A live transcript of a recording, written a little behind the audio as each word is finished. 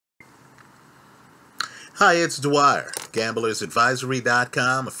Hi, it's Dwyer.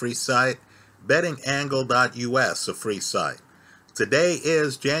 GamblersAdvisory.com, a free site. BettingAngle.us, a free site. Today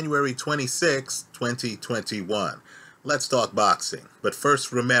is January 26, 2021. Let's talk boxing. But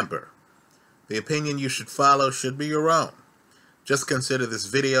first, remember, the opinion you should follow should be your own. Just consider this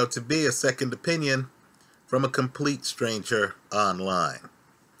video to be a second opinion from a complete stranger online.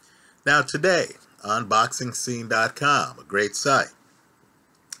 Now today, on BoxingScene.com, a great site,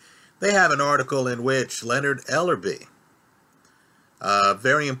 they have an article in which Leonard Ellerbe, a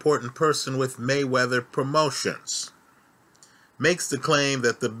very important person with Mayweather Promotions, makes the claim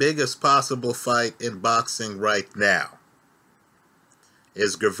that the biggest possible fight in boxing right now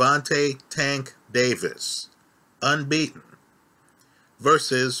is Gervonta Tank Davis, unbeaten,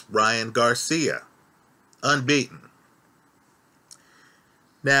 versus Ryan Garcia, unbeaten.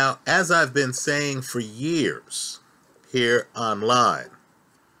 Now, as I've been saying for years here online,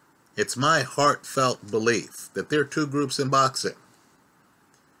 it's my heartfelt belief that there are two groups in boxing.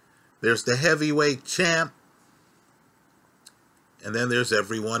 There's the heavyweight champ, and then there's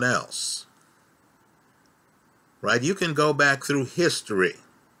everyone else. Right? You can go back through history.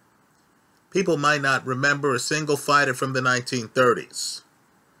 People might not remember a single fighter from the 1930s,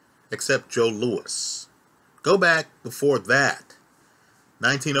 except Joe Louis. Go back before that,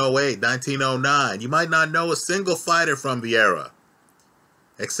 1908, 1909. You might not know a single fighter from the era,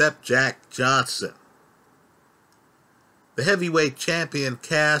 except Jack Johnson. The heavyweight champion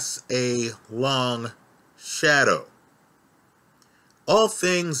casts a long shadow. All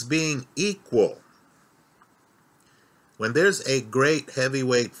things being equal, when there's a great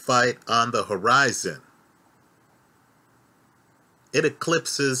heavyweight fight on the horizon, it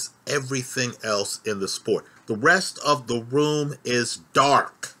eclipses everything else in the sport. The rest of the room is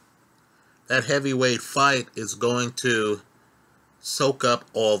dark. That heavyweight fight is going to soak up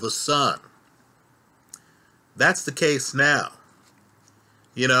all the sun. That's the case now.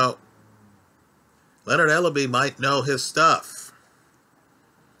 You know, Leonard Ellerbe might know his stuff.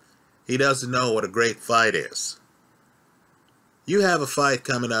 He doesn't know what a great fight is. You have a fight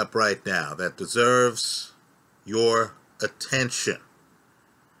coming up right now that deserves your attention.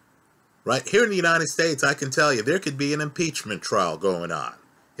 Right here in the United States, I can tell you, there could be an impeachment trial going on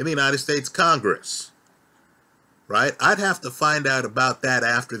in the United States Congress. Right? I'd have to find out about that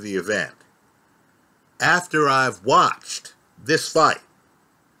after the event, after I've watched this fight.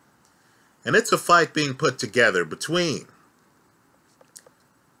 And it's a fight being put together between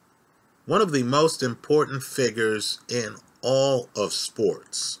one of the most important figures in all of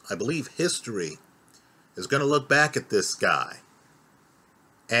sports. I believe history is going to look back at this guy,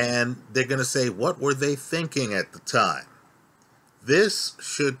 and they're going to say, what were they thinking at the time? This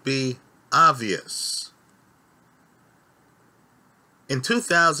should be obvious. In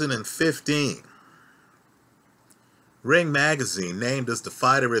 2015, Ring Magazine named as the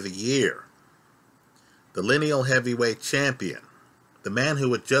Fighter of the Year the lineal heavyweight champion, the man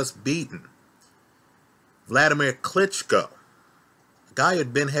who had just beaten Vladimir Klitschko, a guy who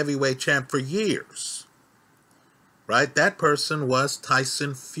had been heavyweight champ for years. Right? That person was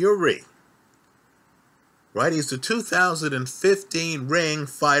Tyson Fury. Right? He's the 2015 Ring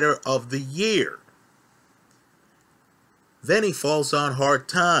Fighter of the Year. Then he falls on hard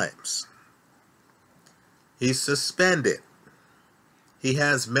times. He's suspended. He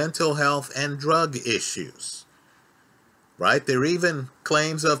has mental health and drug issues. Right? There are even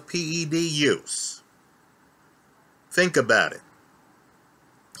claims of PED use. Think about it.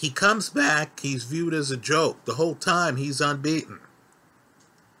 He comes back, he's viewed as a joke. The whole time he's unbeaten.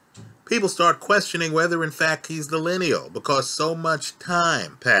 People start questioning whether in fact he's the lineal, because so much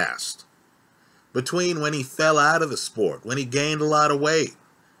time passed between when he fell out of the sport, when he gained a lot of weight,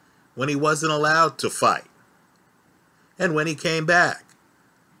 when he wasn't allowed to fight, and when he came back,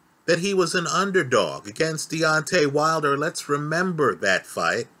 that he was an underdog against Deontay Wilder. Let's remember that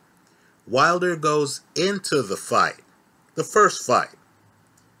fight. Wilder goes into the fight, the first fight,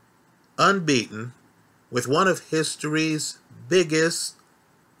 unbeaten, with one of history's biggest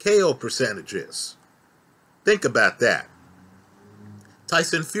KO percentages. Think about that.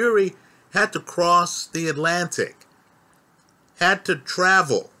 Tyson Fury had to cross the Atlantic, had to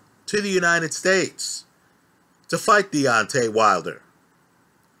travel to the United States to fight Deontay Wilder.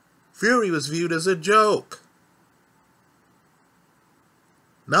 Fury was viewed as a joke.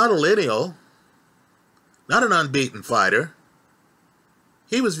 Not a lineal, not an unbeaten fighter.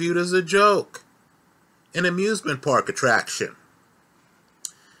 He was viewed as a joke, an amusement park attraction.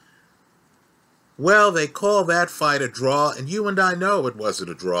 Well, they call that fight a draw, and you and I know it wasn't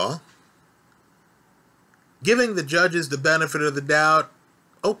a draw. Giving the judges the benefit of the doubt,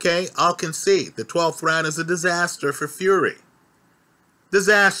 Okay, I'll concede. The 12th round is a disaster for Fury.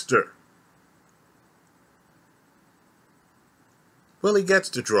 Disaster. Well, he gets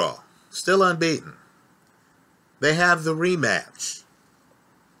to draw. Still unbeaten. They have the rematch.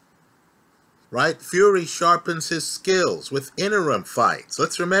 Right? Fury sharpens his skills with interim fights.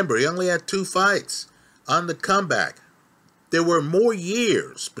 Let's remember, he only had 2 fights on the comeback. There were more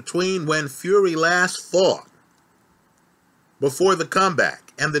years between when Fury last fought before the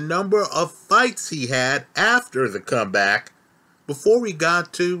comeback and the number of fights he had after the comeback before he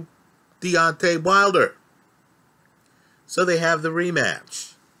got to Deontay Wilder. So they have the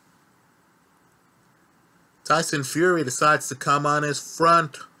rematch. Tyson Fury decides to come on his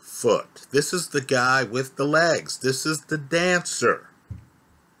front foot. This is the guy with the legs. This is the dancer.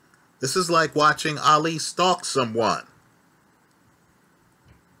 This is like watching Ali stalk someone.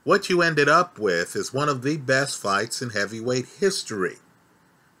 What you ended up with is one of the best fights in heavyweight history.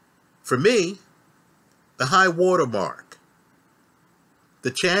 For me, the high watermark.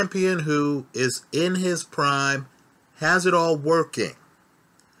 The champion who is in his prime, has it all working,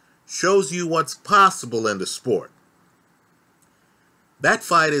 shows you what's possible in the sport. That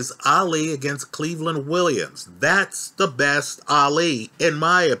fight is Ali against Cleveland Williams. That's the best Ali, in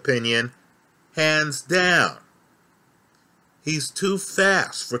my opinion, hands down. He's too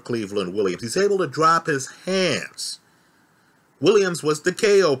fast for Cleveland Williams. He's able to drop his hands. Williams was the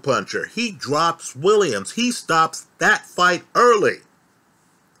KO puncher. He drops Williams. He stops that fight early.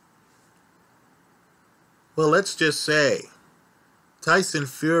 Well, let's just say, Tyson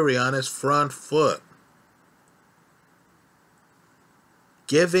Fury on his front foot,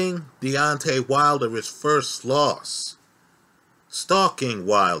 giving Deontay Wilder his first loss, stalking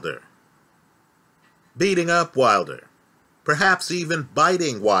Wilder, beating up Wilder, perhaps even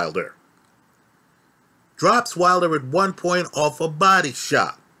biting Wilder, drops Wilder at one point off a body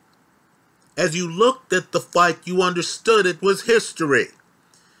shot. As you looked at the fight, you understood it was history.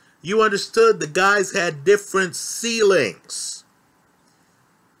 You understood the guys had different ceilings.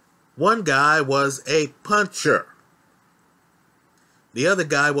 One guy was a puncher. The other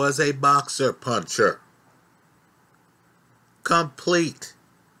guy was a boxer puncher. Complete.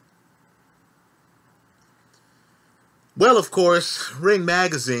 Well, of course, Ring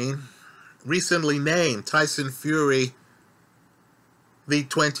Magazine recently named Tyson Fury the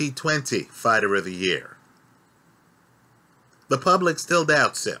 2020 Fighter of the Year. The public still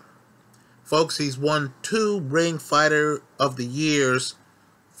doubts him. Folks, he's won 2 Ring Fighter of the Years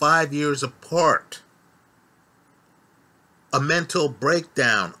 5 years apart. A mental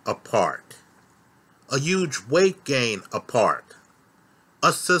breakdown apart. A huge weight gain apart.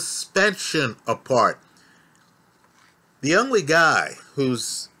 A suspension apart. The only guy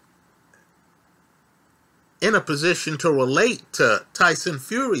who's in a position to relate to Tyson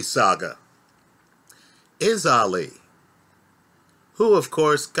Fury's saga is Ali, who of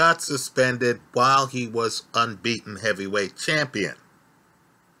course got suspended while he was unbeaten heavyweight champion.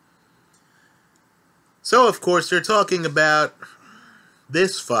 So of course they're talking about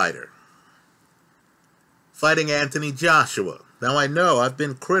this fighter fighting Anthony Joshua. Now I know I've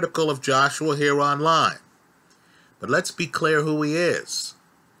been critical of Joshua here online, but let's be clear who he is.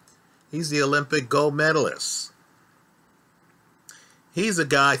 He's the Olympic gold medalist. He's a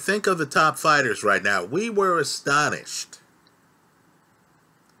guy, think of the top fighters right now. We were astonished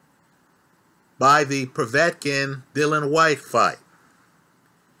by the Povetkin-Dillian Whyte fight.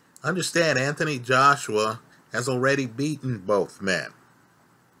 Understand, Anthony Joshua has already beaten both men.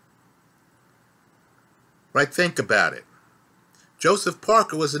 Right, think about it. Joseph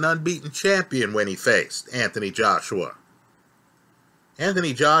Parker was an unbeaten champion when he faced Anthony Joshua.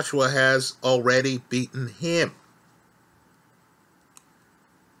 Anthony Joshua has already beaten him.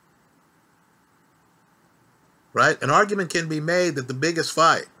 Right? An argument can be made that the biggest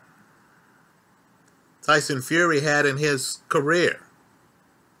fight Tyson Fury had in his career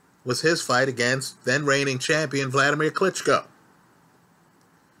was his fight against then reigning champion Vladimir Klitschko.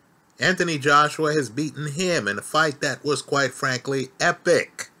 Anthony Joshua has beaten him in a fight that was, quite frankly,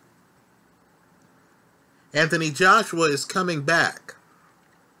 epic. Anthony Joshua is coming back.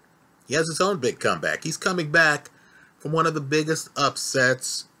 He has his own big comeback. He's coming back from one of the biggest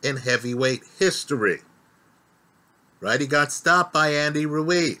upsets in heavyweight history. Right? He got stopped by Andy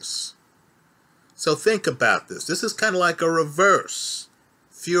Ruiz. So think about this. This is kind of like a reverse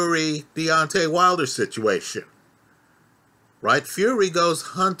Fury-Deontay Wilder situation. Right? Fury goes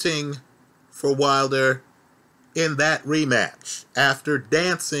hunting for Wilder in that rematch after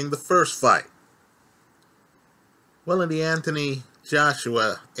dancing the first fight. Well, in the Anthony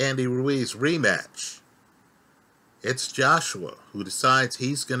Joshua-Andy Ruiz rematch, It's Joshua who decides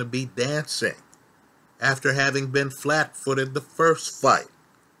he's going to be dancing after having been flat-footed the first fight.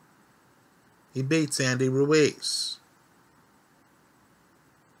 He beats Andy Ruiz.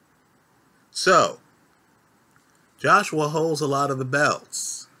 So, Joshua holds a lot of the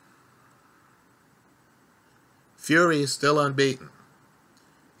belts. Fury is still unbeaten.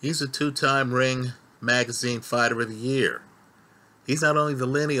 He's a two-time Ring Magazine Fighter of the Year. He's not only the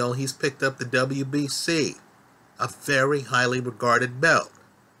lineal, he's picked up the WBC, a very highly regarded belt.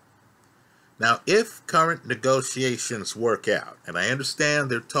 Now, if current negotiations work out, and I understand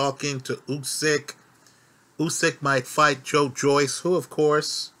they're talking to Usyk, Usyk might fight Joe Joyce, who, of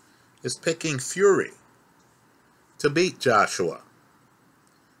course, is picking Fury to beat Joshua,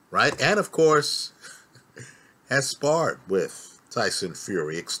 right? And, of course, has sparred with Tyson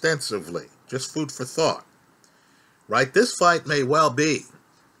Fury extensively. Just food for thought, right? This fight may well be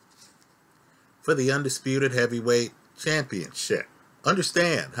for the undisputed heavyweight championship.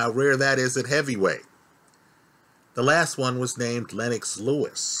 Understand how rare that is at heavyweight. The last one was named Lennox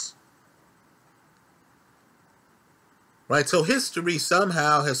Lewis. Right, so history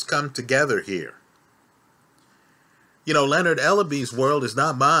somehow has come together here. You know, Leonard Ellerbe's world is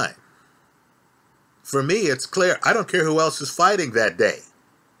not mine. For me, it's clear. I don't care who else is fighting that day.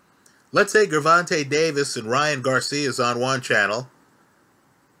 Let's say Gervonta Davis and Ryan Garcia is on one channel.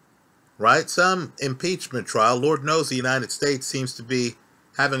 Right? Some impeachment trial. Lord knows the United States seems to be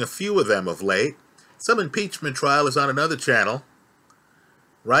having a few of them of late. Some impeachment trial is on another channel.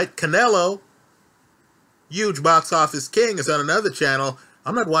 Right? Canelo, huge box office king, is on another channel.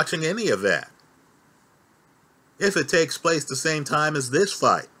 I'm not watching any of that. If it takes place the same time as this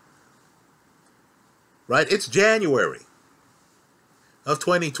fight. Right? It's January of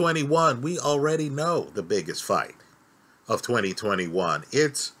 2021. We already know the biggest fight of 2021.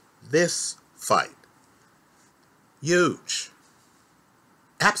 It's this fight. Huge.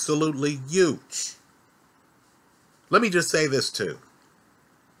 Absolutely huge. Let me just say this too.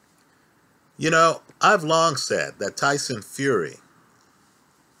 You know, I've long said that Tyson Fury,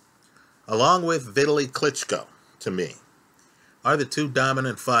 along with Vitaly Klitschko, to me, are the two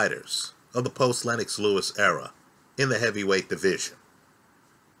dominant fighters of the post-Lennox Lewis era in the heavyweight division.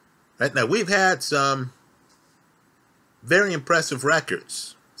 Right now, we've had some very impressive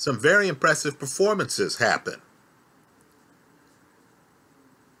records. Some very impressive performances happen.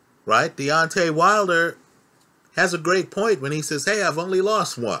 Right? Deontay Wilder has a great point when he says, hey, I've only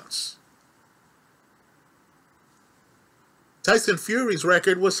lost once. Tyson Fury's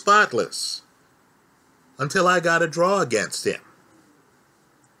record was spotless until I got a draw against him.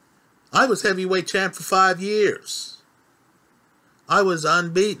 I was heavyweight champ for 5 years. I was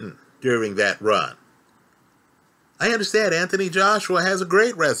unbeaten during that run. I understand Anthony Joshua has a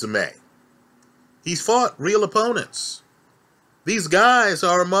great resume. He's fought real opponents. These guys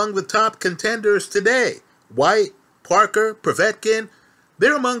are among the top contenders today. White, Parker, Povetkin,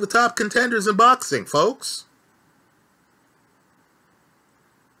 they're among the top contenders in boxing, folks.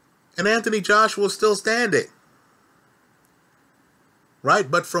 And Anthony Joshua is still standing.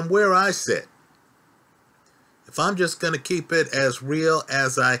 Right? But from where I sit, if I'm just going to keep it as real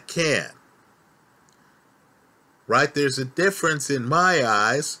as I can, right, there's a difference in my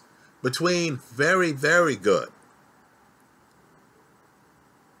eyes between very, very good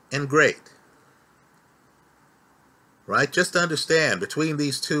and great. Right? Just understand, between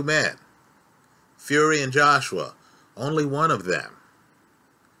these two men, Fury and Joshua, only one of them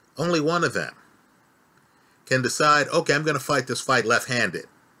can decide, okay, I'm going to fight this fight left-handed.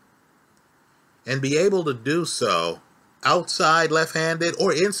 And be able to do so outside left-handed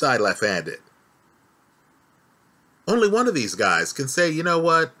or inside left-handed. Only one of these guys can say, you know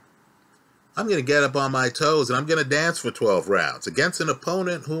what, I'm going to get up on my toes and I'm going to dance for 12 rounds against an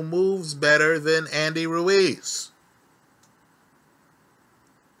opponent who moves better than Andy Ruiz.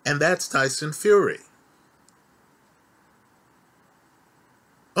 And that's Tyson Fury.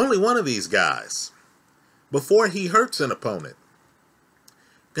 Only one of these guys, before he hurts an opponent,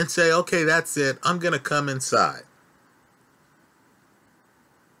 can say, okay, that's it, I'm going to come inside.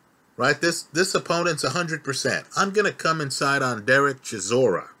 Right? This opponent's 100%. I'm going to come inside on Derek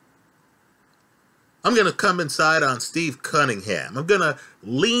Chisora. I'm going to come inside on Steve Cunningham. I'm going to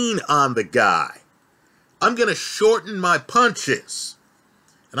lean on the guy. I'm going to shorten my punches.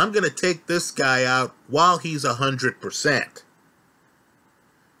 And I'm going to take this guy out while he's 100%.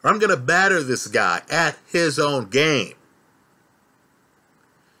 Or I'm going to batter this guy at his own game.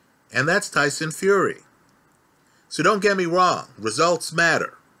 And that's Tyson Fury. So don't get me wrong. Results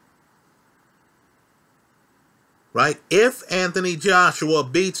matter. Right? If Anthony Joshua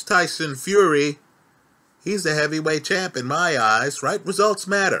beats Tyson Fury, He's the heavyweight champ in my eyes, right? Results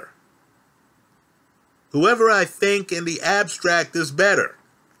matter. Whoever I think in the abstract is better,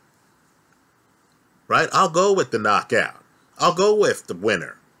 right? I'll go with the knockout. I'll go with the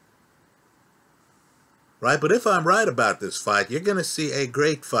winner. Right? But if I'm right about this fight, you're going to see a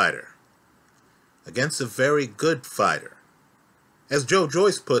great fighter against a very good fighter. As Joe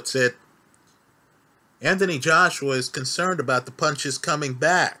Joyce puts it, Anthony Joshua is concerned about the punches coming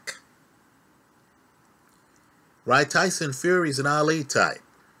back. Right? Tyson Fury's an Ali type.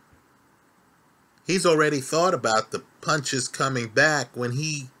 He's already thought about the punches coming back when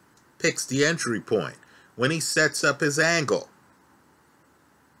he picks the entry point, when he sets up his angle.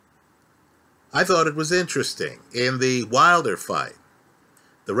 I thought it was interesting. In the Wilder fight,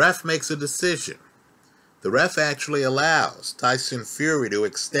 the ref makes a decision. The ref actually allows Tyson Fury to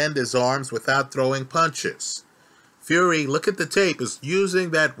extend his arms without throwing punches. Fury, look at the tape, is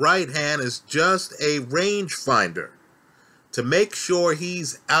using that right hand as just a rangefinder to make sure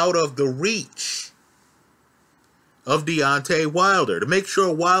he's out of the reach of Deontay Wilder, to make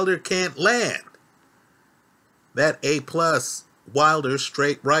sure Wilder can't land that A+ Wilder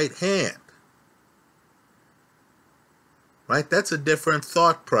straight right hand. Right? That's a different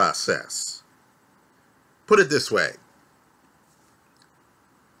thought process. Put it this way.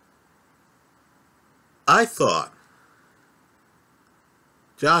 I thought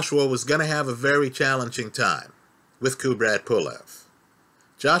Joshua was going to have a very challenging time with Kubrat Pulev.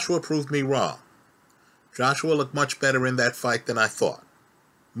 Joshua proved me wrong. Joshua looked much better in that fight than I thought.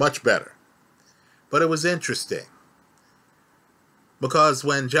 Much better. But it was interesting, because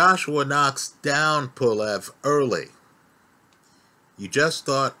when Joshua knocks down Pulev early, you just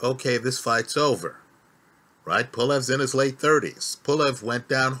thought, okay, this fight's over. Right? Pulev's in his late 30s. Pulev went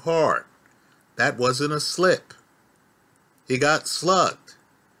down hard. That wasn't a slip. He got slugged.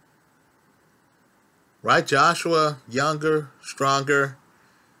 Right? Joshua, younger, stronger,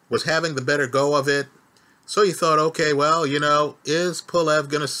 was having the better go of it. So you thought, okay, well, you know, is Pulev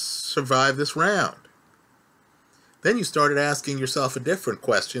going to survive this round? Then you started asking yourself a different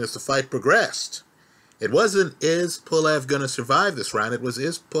question as the fight progressed. It wasn't, is Pulev going to survive this round? It was,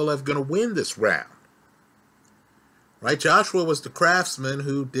 is Pulev going to win this round? Right? Joshua was the craftsman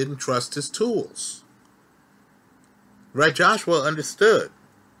who didn't trust his tools. Right? Joshua understood,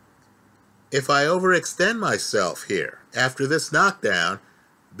 if I overextend myself here after this knockdown,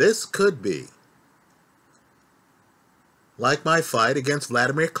 this could be like my fight against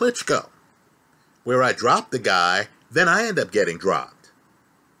Vladimir Klitschko, where I drop the guy, then I end up getting dropped.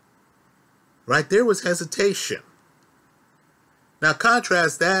 Right? There was hesitation. Now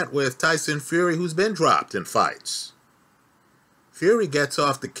contrast that with Tyson Fury, who's been dropped in fights. Fury gets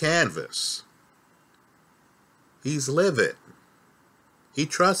off the canvas. He's livid. He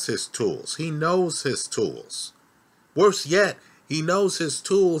trusts his tools. He knows his tools. Worse yet, he knows his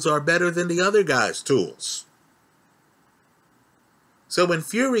tools are better than the other guy's tools. So when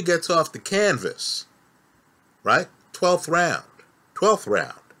Fury gets off the canvas, right, 12th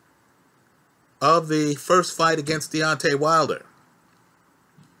round of the first fight against Deontay Wilder,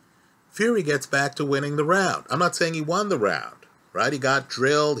 Fury gets back to winning the round. I'm not saying he won the round, right? He got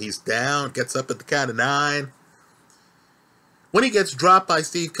drilled, he's down, gets up at the count of 9. When he gets dropped by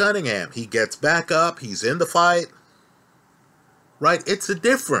Steve Cunningham, he gets back up, he's in the fight, right? It's a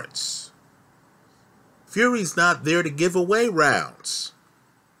difference. Fury's not there to give away rounds.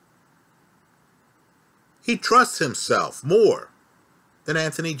 He trusts himself more than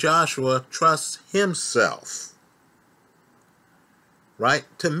Anthony Joshua trusts himself. Right?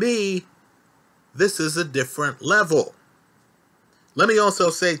 To me, this is a different level. Let me also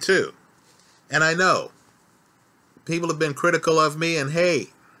say too, and I know people have been critical of me, and hey,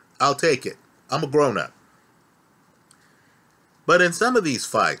 I'll take it. I'm a grown-up. But in some of these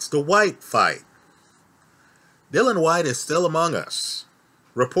fights, the White fight, Dylan White is still among us.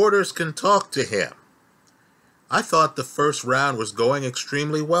 Reporters can talk to him. I thought the first round was going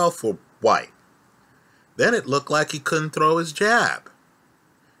extremely well for White. Then it looked like he couldn't throw his jab.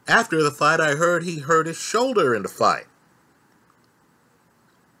 After the fight, I heard he hurt his shoulder in the fight.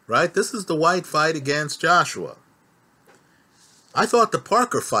 Right? This is the White fight against Joshua. I thought the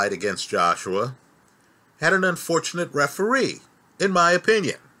Parker fight against Joshua had an unfortunate referee, in my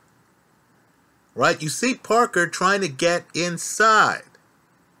opinion. Right? You see Parker trying to get inside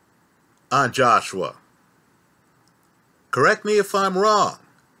on Joshua. Correct me if I'm wrong.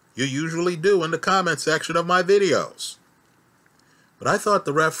 You usually do in the comment section of my videos. But I thought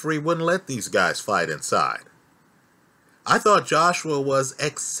the referee wouldn't let these guys fight inside. I thought Joshua was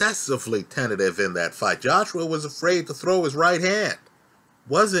excessively tentative in that fight. Joshua was afraid to throw his right hand,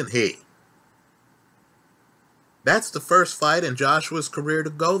 wasn't he? That's the first fight in Joshua's career to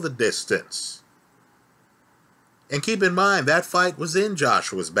go the distance. And keep in mind, that fight was in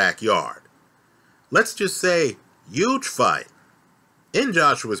Joshua's backyard. Let's just say, huge fight in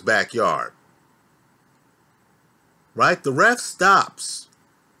Joshua's backyard. Right? The ref stops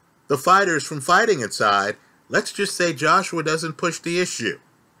the fighters from fighting inside. Let's just say Joshua doesn't push the issue.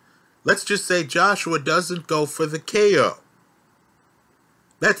 Let's just say Joshua doesn't go for the KO.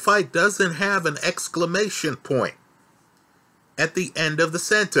 That fight doesn't have an exclamation point at the end of the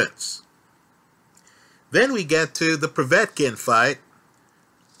sentence. Then we get to the Povetkin fight.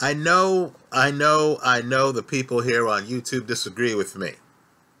 I know the people here on YouTube disagree with me.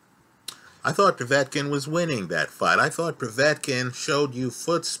 I thought Povetkin was winning that fight. I thought Povetkin showed you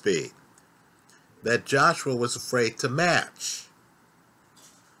foot speed that Joshua was afraid to match.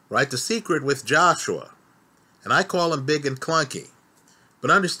 Right? The secret with Joshua, and I call him big and clunky,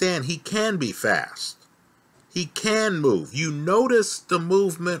 but understand he can be fast. He can move. You notice the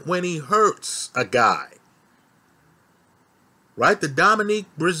movement when he hurts a guy. Right? The Dominique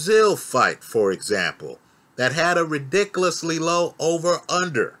Brazil fight, for example, that had a ridiculously low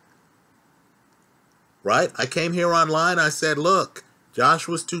over-under. Right? I came here online, I said, look,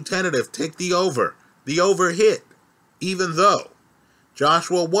 Joshua's too tentative, take the over. The over hit, even though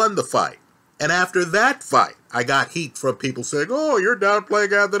Joshua won the fight. And after that fight, I got heat from people saying, oh, you're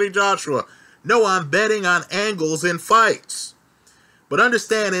downplaying Anthony Joshua. No, I'm betting on angles in fights. But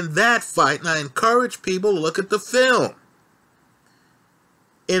understand, in that fight, and I encourage people to look at the film,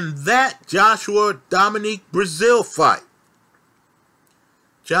 in that Joshua-Dominique Brazil fight,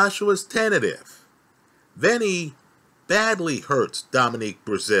 Joshua's tentative. Then he badly hurts Dominique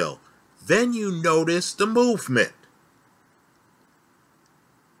Brazil. Then you notice the movement.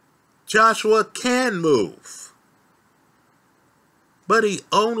 Joshua can move, but he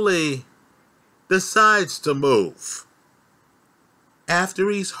only decides to move after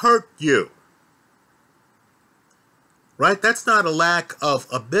he's hurt you. Right? That's not a lack of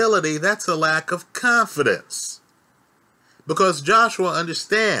ability, that's a lack of confidence. Because Joshua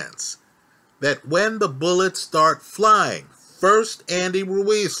understands that when the bullets start flying, first Andy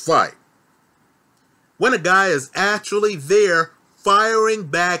Ruiz fight, when a guy is actually there firing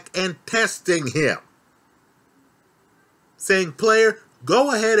back and testing him, saying, player,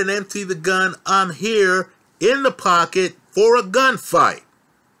 go ahead and empty the gun, I'm here in the pocket for a gunfight.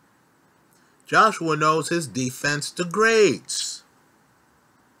 Joshua knows his defense degrades.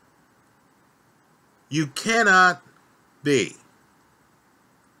 You cannot be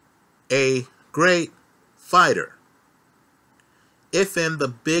a great fighter if in the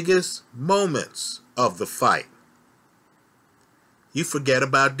biggest moments of the fight you forget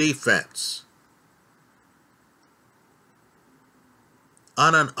about defense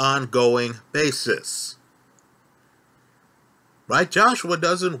on an ongoing basis. Right? Joshua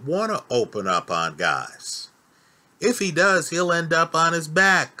doesn't want to open up on guys. If he does, he'll end up on his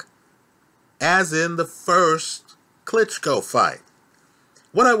back, as in the first Klitschko fight.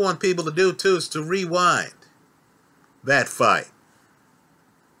 What I want people to do, too, is to rewind that fight.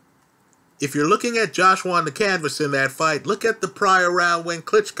 If you're looking at Joshua on the canvas in that fight, look at the prior round when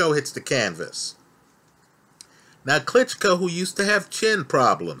Klitschko hits the canvas. Now, Klitschko, who used to have chin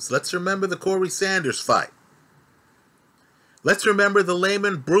problems, let's remember the Corey Sanders fight. Let's remember the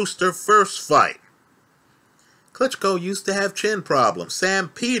Layman Brewster first fight. Klitschko used to have chin problems. Sam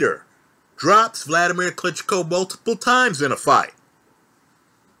Peter drops Vladimir Klitschko multiple times in a fight.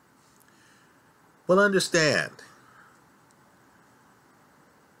 Well, understand,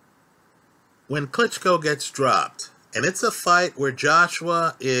 when Klitschko gets dropped, and it's a fight where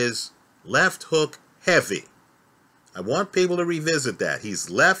Joshua is left hook heavy. I want people to revisit that. He's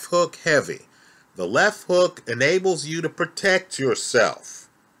left hook heavy. The left hook enables you to protect yourself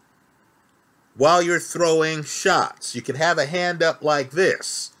while you're throwing shots. You can have a hand up like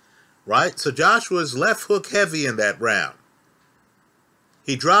this, right? So Joshua's left hook heavy in that round.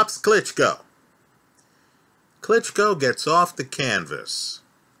 He drops Klitschko. Klitschko gets off the canvas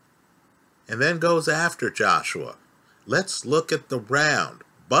and then goes after Joshua. Let's look at the round.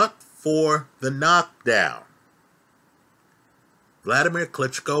 But for the knockdown, Vladimir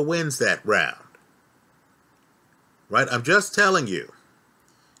Klitschko wins that round. Right? I'm just telling you,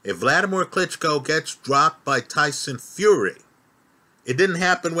 if Vladimir Klitschko gets dropped by Tyson Fury, it didn't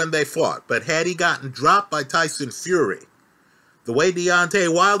happen when they fought, but had he gotten dropped by Tyson Fury, the way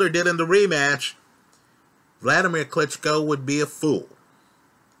Deontay Wilder did in the rematch, Vladimir Klitschko would be a fool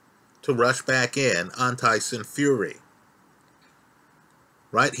to rush back in on Tyson Fury.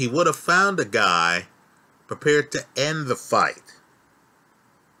 Right? He would have found a guy prepared to end the fight.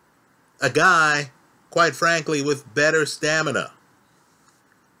 A guy quite frankly, with better stamina.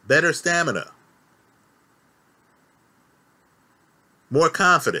 Better stamina. More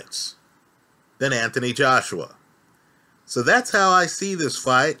confidence than Anthony Joshua. So that's how I see this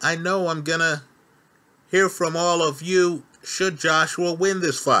fight. I know I'm going to hear from all of you should Joshua win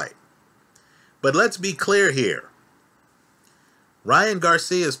this fight. But let's be clear here. Ryan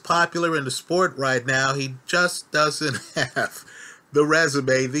Garcia is popular in the sport right now. He just doesn't have the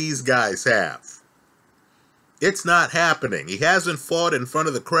resume these guys have. It's not happening. He hasn't fought in front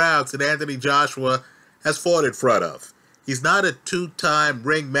of the crowds that Anthony Joshua has fought in front of. He's not a two-time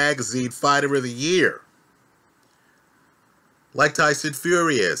Ring Magazine Fighter of the Year like Tyson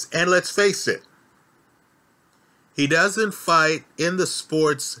Fury is. And let's face it, he doesn't fight in the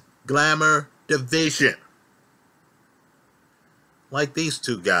sports glamour division like these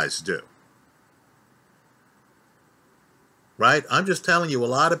two guys do. Right? I'm just telling you, a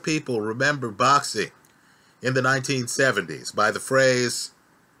lot of people remember boxing in the 1970s by the phrase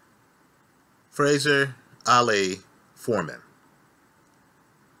Frazier, Ali, Foreman.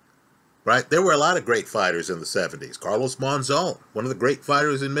 Right? There were a lot of great fighters in the 70s. Carlos Monzon, one of the great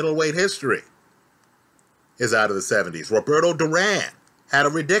fighters in middleweight history, is out of the 70s. Roberto Duran had a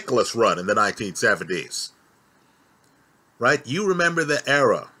ridiculous run in the 1970s. Right? You remember the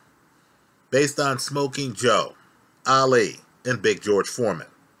era based on Smoking Joe, Ali, and Big George Foreman.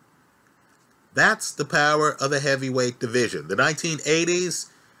 That's the power of the heavyweight division. The 1980s,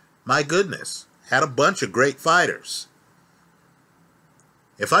 my goodness, had a bunch of great fighters.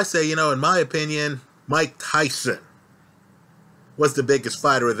 If I say, in my opinion, Mike Tyson was the biggest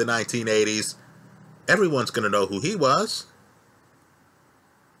fighter of the 1980s, everyone's going to know who he was.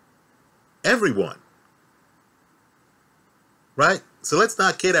 Everyone. Right? So let's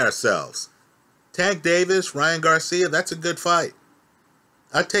not kid ourselves. Tank Davis, Ryan Garcia, that's a good fight.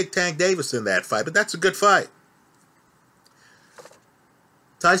 I'd take Tank Davis in that fight, but that's a good fight.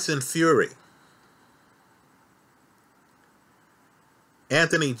 Tyson Fury.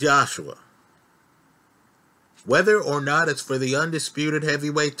 Anthony Joshua. Whether or not it's for the undisputed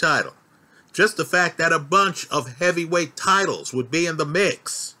heavyweight title, just the fact that a bunch of heavyweight titles would be in the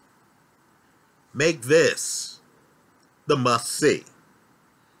mix make this the must-see.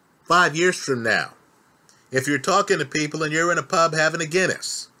 5 years from now, if you're talking to people and you're in a pub having a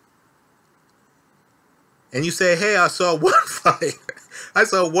Guinness, and you say, hey, I saw one fight. I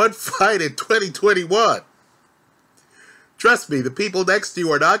saw one fight in 2021. Trust me, the people next to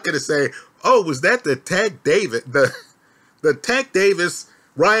you are not going to say, oh, was that the Tank Davis, the Tank Davis,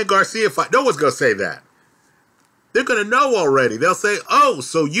 Ryan Garcia fight? No one's going to say that. They're going to know already. They'll say, oh,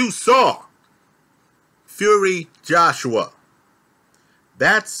 so you saw Fury Joshua.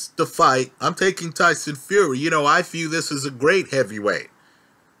 That's the fight. I'm taking Tyson Fury. I view this as a great heavyweight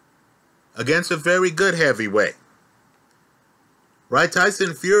against a very good heavyweight. Right?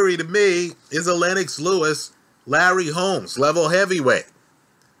 Tyson Fury, to me, is a Lennox Lewis, Larry Holmes level heavyweight.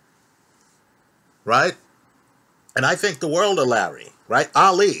 Right? And I think the world of Larry. Right?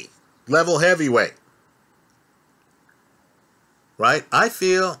 Ali level heavyweight. Right? I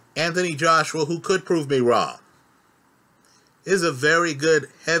feel Anthony Joshua, who could prove me wrong, is a very good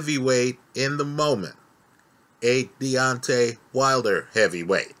heavyweight in the moment. A Deontay Wilder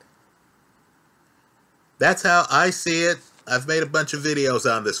heavyweight. That's how I see it. I've made a bunch of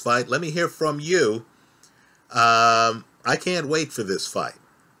videos on this fight. Let me hear from you. I can't wait for this fight.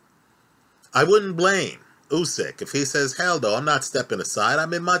 I wouldn't blame Usyk if he says, hell no, I'm not stepping aside.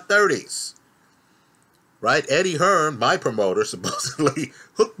 I'm in my 30s. Right? Eddie Hearn, my promoter, supposedly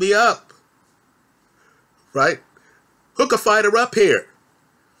hooked me up. Right? Hook a fighter up here.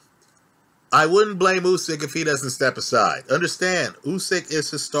 I wouldn't blame Usyk if he doesn't step aside. Understand, Usyk is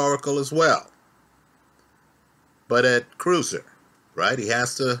historical as well. But at cruiser, right? He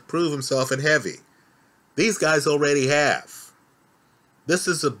has to prove himself at heavy. These guys already have. This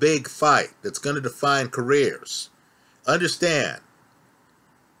is a big fight that's going to define careers. Understand,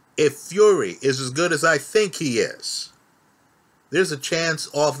 if Fury is as good as I think he is, there's a chance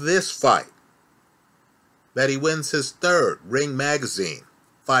off this fight that he wins his third Ring Magazine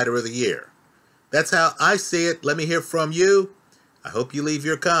Fighter of the Year. That's how I see it. Let me hear from you. I hope you leave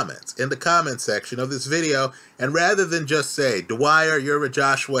your comments in the comment section of this video. And rather than just say, Dwyer, you're a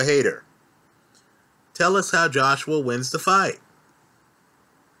Joshua hater, tell us how Joshua wins the fight.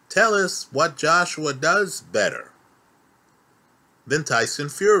 Tell us what Joshua does better than Tyson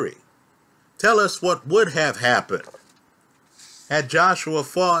Fury. Tell us what would have happened had Joshua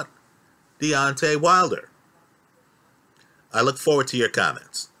fought Deontay Wilder. I look forward to your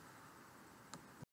comments.